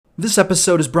This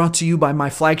episode is brought to you by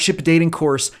my flagship dating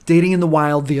course, Dating in the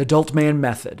Wild, The Adult Man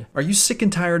Method. Are you sick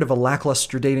and tired of a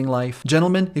lackluster dating life?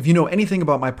 Gentlemen, if you know anything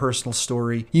about my personal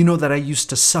story, you know that I used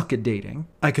to suck at dating.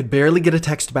 I could barely get a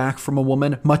text back from a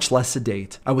woman, much less a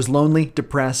date. I was lonely,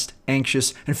 depressed,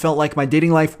 anxious, and felt like my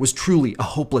dating life was truly a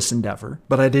hopeless endeavor.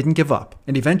 But I didn't give up,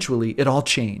 and eventually it all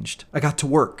changed. I got to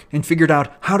work and figured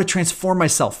out how to transform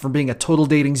myself from being a total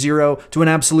dating zero to an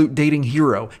absolute dating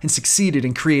hero, and succeeded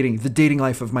in creating the dating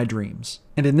life of my dreams.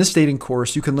 And in this dating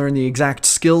course, you can learn the exact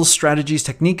skills, strategies,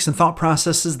 techniques, and thought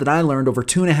processes that I learned over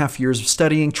 2.5 years of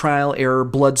studying, trial, error,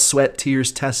 blood, sweat,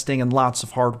 tears, testing, and lots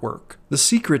of hard work. The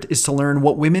secret is to learn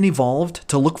what women evolved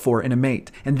to look for in a mate,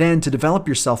 and then to develop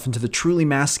yourself into the truly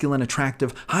masculine,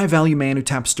 attractive, high-value man who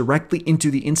taps directly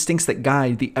into the instincts that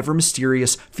guide the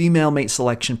ever-mysterious female mate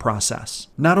selection process.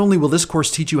 Not only will this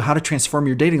course teach you how to transform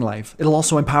your dating life, it'll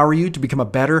also empower you to become a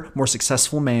better, more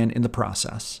successful man in the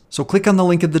process. So click on the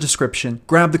link in the description,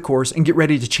 grab the course, and get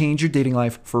ready to change your dating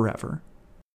life forever.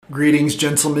 Greetings,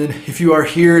 gentlemen. If you are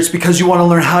here, it's because you want to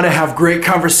learn how to have great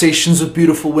conversations with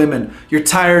beautiful women. You're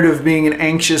tired of being an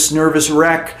anxious, nervous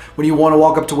wreck when you want to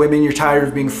walk up to women. You're tired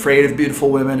of being afraid of beautiful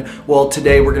women. Well,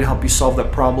 today we're going to help you solve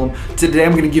that problem. Today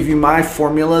I'm going to give you my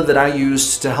formula that I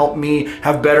used to help me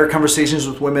have better conversations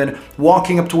with women,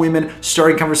 walking up to women,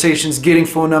 starting conversations, getting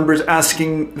phone numbers,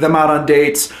 asking them out on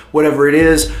dates, whatever it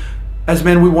is. As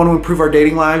men, we want to improve our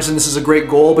dating lives, and this is a great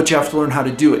goal, but you have to learn how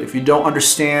to do it. If you don't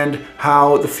understand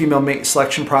how the female mate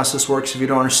selection process works, if you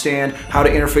don't understand how to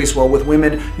interface well with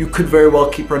women, you could very well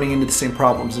keep running into the same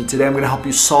problems. And today I'm going to help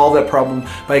you solve that problem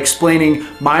by explaining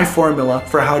my formula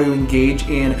for how to engage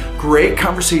in great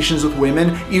conversations with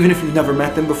women, even if you've never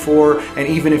met them before, and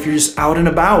even if you're just out and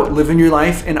about, living your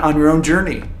life and on your own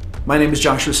journey. My name is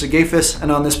Joshua Sigafus,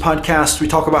 and on this podcast, we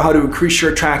talk about how to increase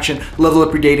your attraction, level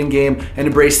up your dating game, and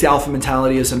embrace the alpha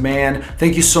mentality as a man.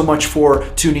 Thank you so much for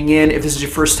tuning in. If this is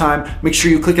your first time, make sure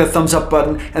you click that thumbs up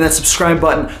button and that subscribe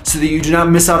button so that you do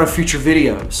not miss out on future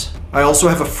videos. I also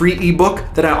have a free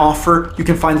ebook that I offer. You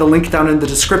can find the link down in the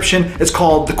description. It's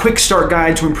called The Quick Start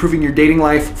Guide to Improving Your Dating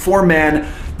Life for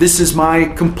Men. This is my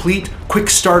complete quick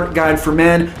start guide for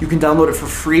men. You can download it for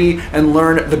free and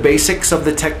learn the basics of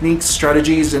the techniques,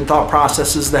 strategies, and thought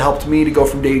processes that helped me to go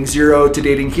from dating zero to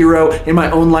dating hero in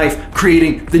my own life,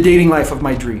 creating the dating life of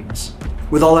my dreams.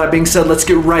 With all that being said, let's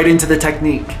get right into the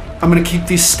technique. I'm going to keep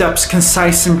these steps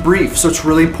concise and brief, so it's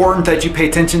really important that you pay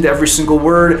attention to every single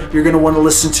word. You're going to want to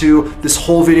listen to this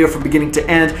whole video from beginning to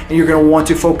end, and you're going to want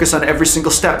to focus on every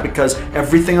single step because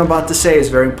everything I'm about to say is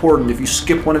very important. If you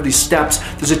skip one of these steps,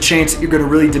 there's a chance that you're going to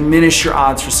really diminish your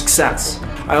odds for success.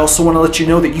 I also want to let you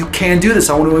know that you can do this.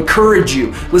 I want to encourage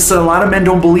you. Listen, a lot of men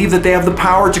don't believe that they have the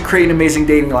power to create an amazing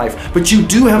dating life, but you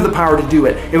do have the power to do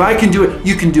it. If I can do it,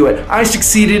 you can do it. I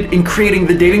succeeded in creating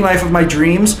the dating life of my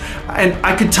dreams, and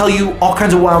I could tell you all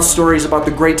kinds of wild stories about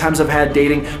the great times I've had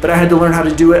dating, but I had to learn how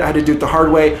to do it. I had to do it the hard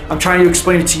way. I'm trying to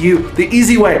explain it to you the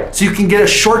easy way so you can get a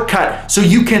shortcut, so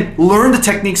you can learn the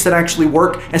techniques that actually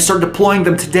work and start deploying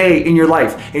them today in your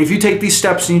life. And if you take these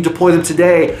steps and you deploy them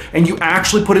today and you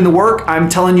actually put in the work, I'm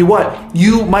telling you what,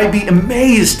 you might be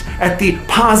amazed at the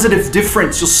positive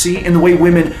difference you'll see in the way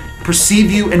women perceive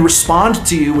you and respond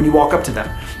to you when you walk up to them.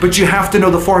 But you have to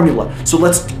know the formula. So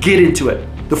let's get into it.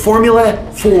 The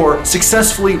formula for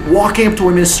successfully walking up to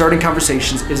women and starting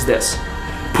conversations is this.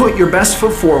 Put your best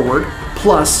foot forward,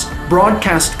 plus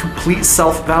broadcast complete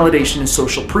self-validation and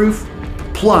social proof,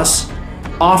 plus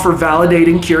offer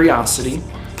validating curiosity,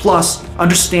 plus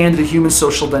understand the human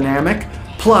social dynamic,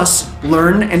 plus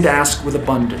learn and ask with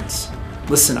abundance.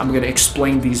 Listen, I'm going to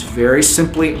explain these very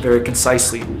simply, very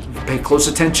concisely. Pay close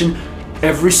attention.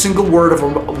 Every single word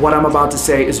of what I'm about to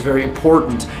say is very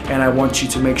important, and I want you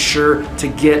to make sure to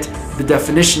get the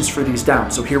definitions for these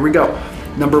down. So here we go.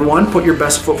 Number one, put your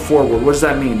best foot forward. What does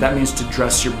that mean? That means to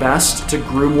dress your best, to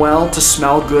groom well, to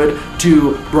smell good,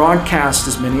 to broadcast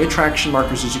as many attraction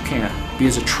markers as you can. Be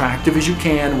as attractive as you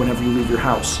can whenever you leave your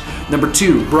house. Number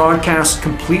two, broadcast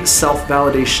complete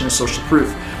self-validation and social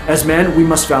proof. As men, we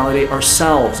must validate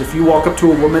ourselves. If you walk up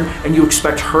to a woman and you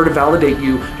expect her to validate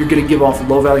you, you're going to give off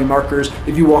low-value markers.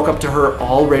 If you walk up to her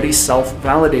already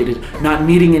self-validated, not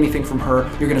needing anything from her,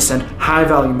 you're going to send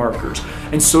high-value markers.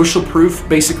 And social proof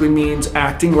basically means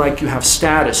acting like you have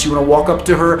status. You want to walk up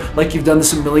to her like you've done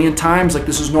this a million times, like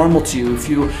this is normal to you. If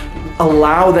you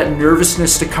allow that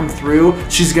nervousness to come through,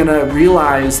 she's going to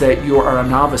realize that you are a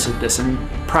novice at this. And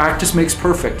practice makes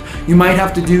perfect. You might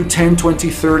have to do 10, 20,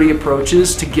 30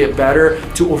 approaches to get better,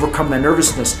 to overcome that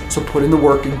nervousness. So put in the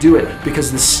work and do it,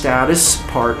 because the status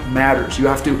part matters. You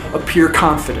have to appear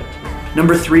confident.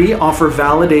 Number 3, offer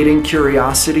validating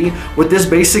curiosity. What this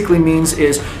basically means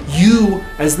is you,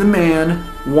 as the man,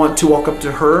 want to walk up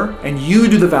to her and you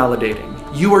do the validating.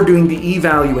 You are doing the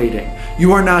evaluating.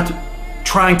 You are not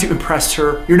trying to impress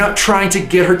her. You're not trying to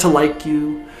get her to like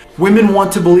you. Women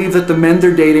want to believe that the men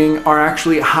they're dating are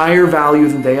actually higher value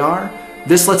than they are.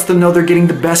 This lets them know they're getting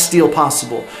the best deal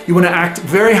possible. You want to act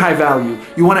very high value.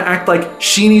 You want to act like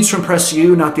she needs to impress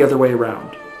you, not the other way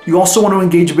around. You also want to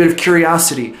engage a bit of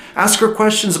curiosity. Ask her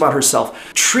questions about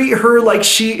herself. Treat her like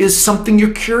she is something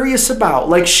you're curious about,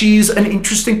 like she's an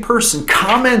interesting person.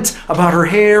 Comment about her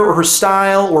hair or her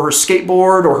style or her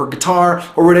skateboard or her guitar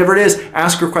or whatever it is.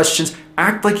 Ask her questions.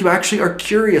 Act like you actually are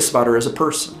curious about her as a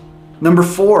person. Number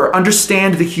 4,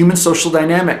 understand the human social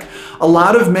dynamic. A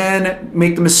lot of men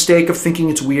make the mistake of thinking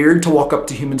it's weird to walk up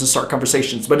to humans and start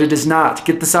conversations, but it is not.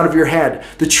 Get this out of your head.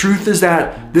 The truth is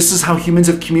that this is how humans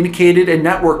have communicated and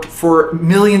networked for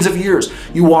millions of years.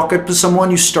 You walk up to someone,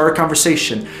 you start a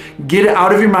conversation. Get it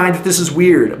out of your mind that this is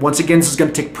weird. Once again, this is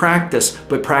going to take practice,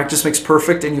 but practice makes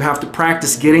perfect, and you have to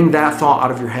practice getting that thought out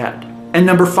of your head. And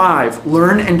number 5,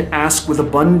 learn and ask with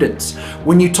abundance.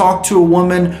 When you talk to a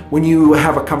woman, when you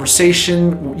have a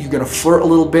conversation, you're gonna flirt a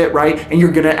little bit, right? And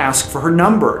you're gonna ask for her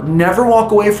number. Never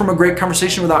walk away from a great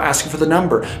conversation without asking for the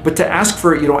number. But to ask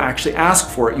for it, you don't actually ask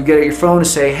for it. You get at your phone and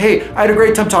say, hey, I had a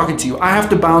great time talking to you. I have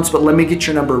to bounce, but let me get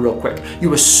your number real quick.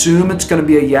 You assume it's gonna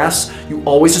be a yes. You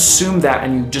always assume that,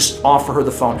 and you just offer her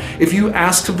the phone. If you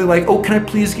ask something like, oh, can I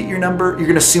please get your number? You're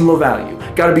gonna seem low value.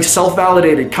 Gotta be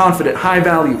self-validated, confident, high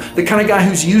value. The kind of guy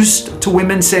who's used to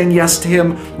women saying yes to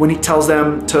him when he tells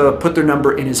them to put their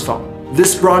number in his phone.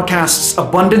 This broadcasts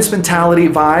abundance mentality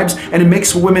vibes, and it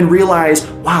makes women realize,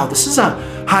 wow, this is a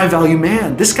high value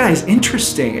man. This guy is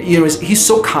interesting. You know, he's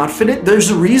so confident.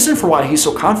 There's a reason for why he's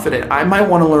so confident. I might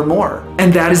want to learn more.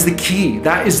 And that is the key.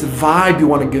 That is the vibe you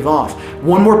want to give off.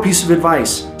 One more piece of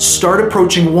advice. Start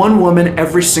approaching one woman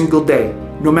every single day,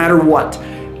 no matter what.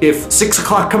 If 6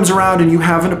 o'clock comes around and you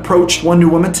haven't approached one new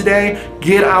woman today,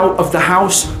 get out of the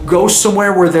house, go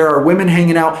somewhere where there are women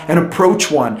hanging out and approach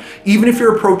one. Even if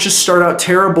your approaches start out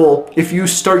terrible, if you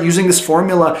start using this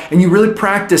formula and you really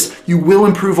practice, you will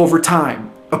improve over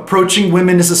time. Approaching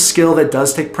women is a skill that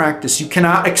does take practice. You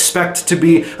cannot expect to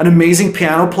be an amazing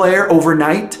piano player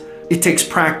overnight. It takes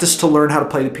practice to learn how to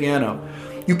play the piano.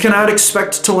 You cannot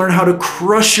expect to learn how to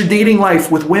crush your dating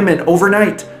life with women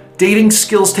overnight. Dating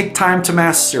skills take time to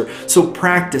master, so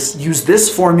practice. Use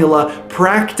this formula,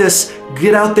 practice,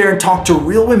 get out there and talk to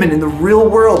real women in the real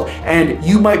world, and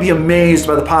you might be amazed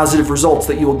by the positive results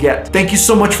that you will get. Thank you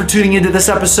so much for tuning into this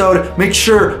episode. Make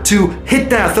sure to hit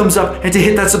that thumbs up and to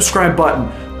hit that subscribe button.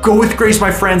 Go with grace,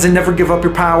 my friends, and never give up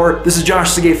your power. This is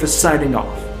Josh Sigafus signing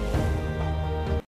off.